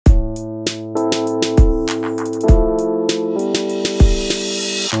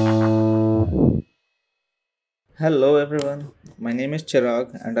Hello everyone, my name is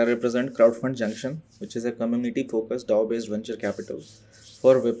Chirag and I represent Crowdfundjunction, which is a community focused DAO based venture capital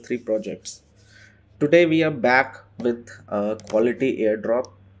for Web3 projects. Today we are back with a quality airdrop,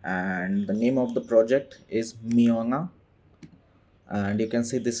 and the name of the project is Meuna. And you can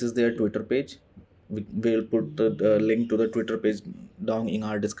see this is their Twitter page. We'll put the link to the Twitter page down in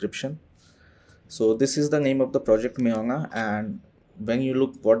our description. So this is the name of the project Meuna, and when you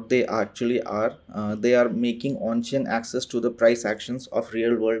look what they actually are, they are making on-chain access to the price actions of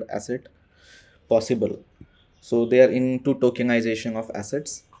real-world asset possible. So they are into tokenization of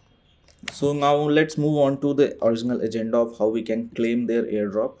assets. So now let's move on to the original agenda of how we can claim their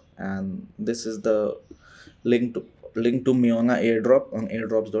airdrop, and this is the link to Meuna airdrop on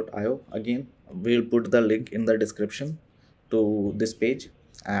airdrops.io. Again, we'll put the link in the description to this page.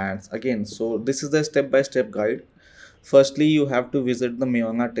 And again, so this is the step-by-step guide. Firstly, you have to visit the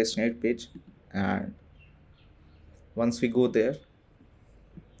Meuna testnet page, and once we go there,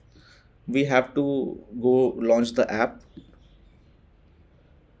 we have to go launch the app,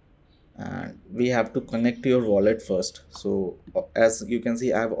 and we have to connect your wallet first. So as you can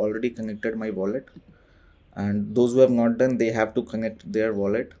see, I have already connected my wallet, and those who have not done, they have to connect their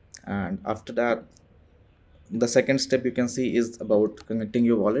wallet. And after that, the second step you can see is about connecting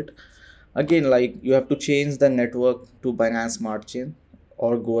your wallet. Again, like, you have to change the network to Binance Smart Chain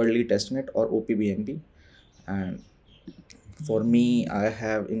or Goerli Testnet or OPBNB. And for me, I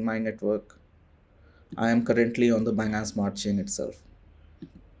have in my network, I am currently on the Binance Smart Chain itself.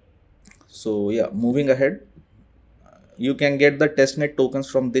 So yeah, moving ahead, you can get the testnet tokens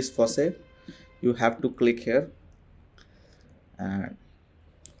from this faucet. You have to click here, and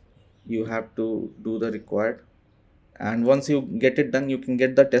you have to do the required, and once you get it done, you can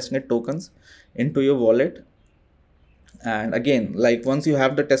get the testnet tokens into your wallet. And again, like, once you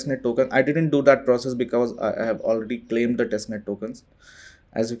have the testnet token, I didn't do that process because I have already claimed the testnet tokens.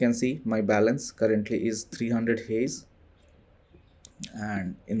 As you can see, my balance currently is 300 haze,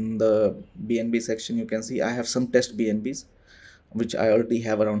 and in the BNB section you can see I have some test BNBs, which I already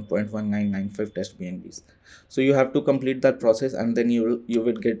have around 0.1995 test BNBs. So you have to complete that process, and then you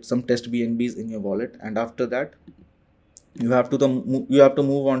will get some test BNBs in your wallet. And after that, you have to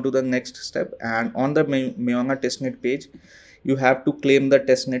move on to the next step. And on the Meuna testnet page, you have to claim the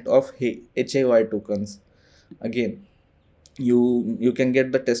testnet of HAY tokens. Again, you can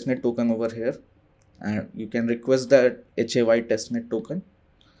get the testnet token over here, and you can request that HAY testnet token,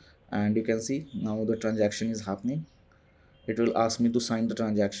 and you can see now the transaction is happening. It will ask me to sign the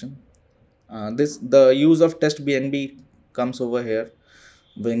transaction. The use of test BNB comes over here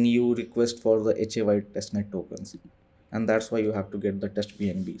when you request for the HAY testnet tokens, and that's why you have to get the test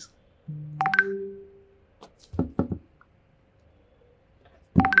BNBs.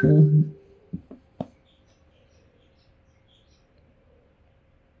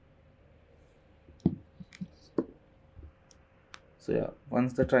 So yeah,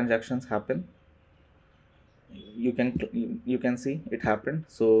 once the transactions happen, you can see it happened.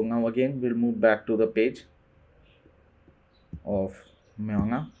 So now again, we'll move back to the page of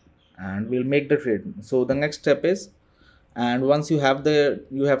Meuna, and we'll make the trade. So the next step is, and once you have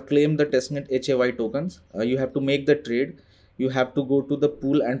claimed the testnet HAY tokens, you have to make the trade. You have to go to the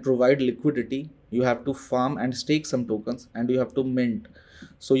pool and provide liquidity. You have to farm and stake some tokens, and you have to mint.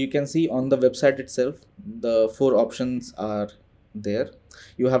 So you can see on the website itself, the four options are there.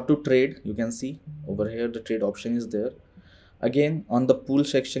 You have to trade. You can see over here the trade option is there. Again, on the pool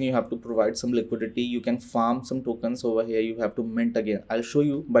section, you have to provide some liquidity. You can farm some tokens over here. You have to mint again. I'll show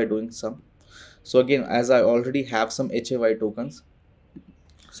you by doing some. So again, as I already have some HAY tokens,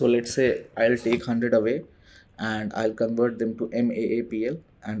 so let's say I'll take 100 away, and I'll convert them to MAAPL,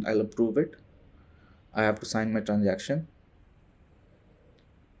 and I'll approve it. I have to sign my transaction,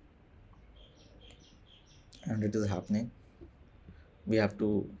 and it is happening. We have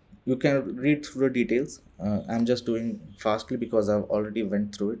to, you can read through the details. I'm just doing fastly because I've already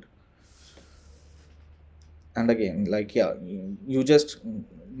went through it. And again, like, yeah, you just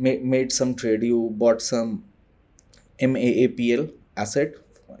made some trade. You bought some MAAPL asset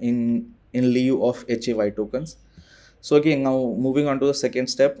in lieu of HAY tokens. So again, now moving on to the second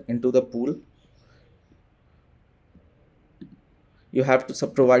step, into the pool, you have to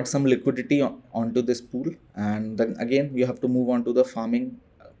provide some liquidity onto this pool, and then again you have to move on to the farming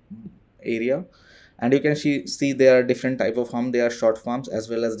area. And you can see there are different type of farm. There are short farms as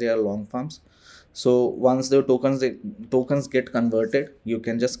well as there are long farms. So once the tokens get converted, you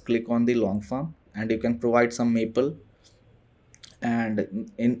can just click on the long farm, and you can provide some maple,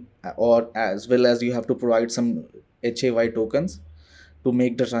 and in or as well as you have to provide some HAY tokens to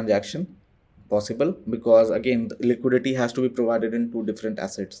make the transaction possible, because again the liquidity has to be provided in two different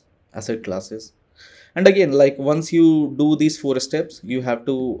asset classes. And again, like once you do these 4 steps, you have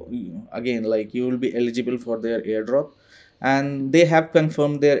to, again, like you will be eligible for their airdrop, and they have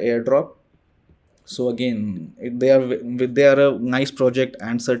confirmed their airdrop. So again, they are a nice project,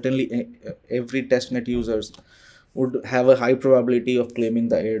 and certainly every testnet users would have a high probability of claiming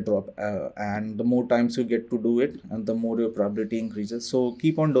the airdrop, and the more times you get to do it, and the more your probability increases. So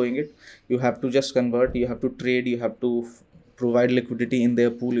keep on doing it. You have to just convert, you have to trade, you have to provide liquidity in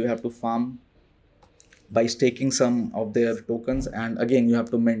their pool, you have to farm by staking some of their tokens, and again you have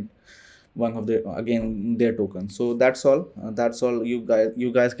to mint one of their tokens. So that's all.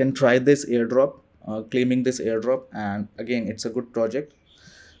 You guys can try this airdrop, claiming this airdrop, and again it's a good project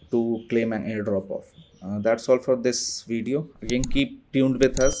to claim an airdrop of. That's all for this video. Again, keep tuned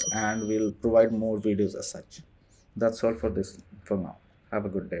with us, and we'll provide more videos as such. That's all for this for now. Have a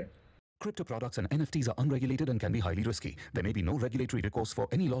good day. Crypto products and NFTs are unregulated and can be highly risky. There may be no regulatory recourse for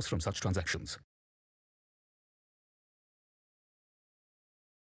any loss from such transactions.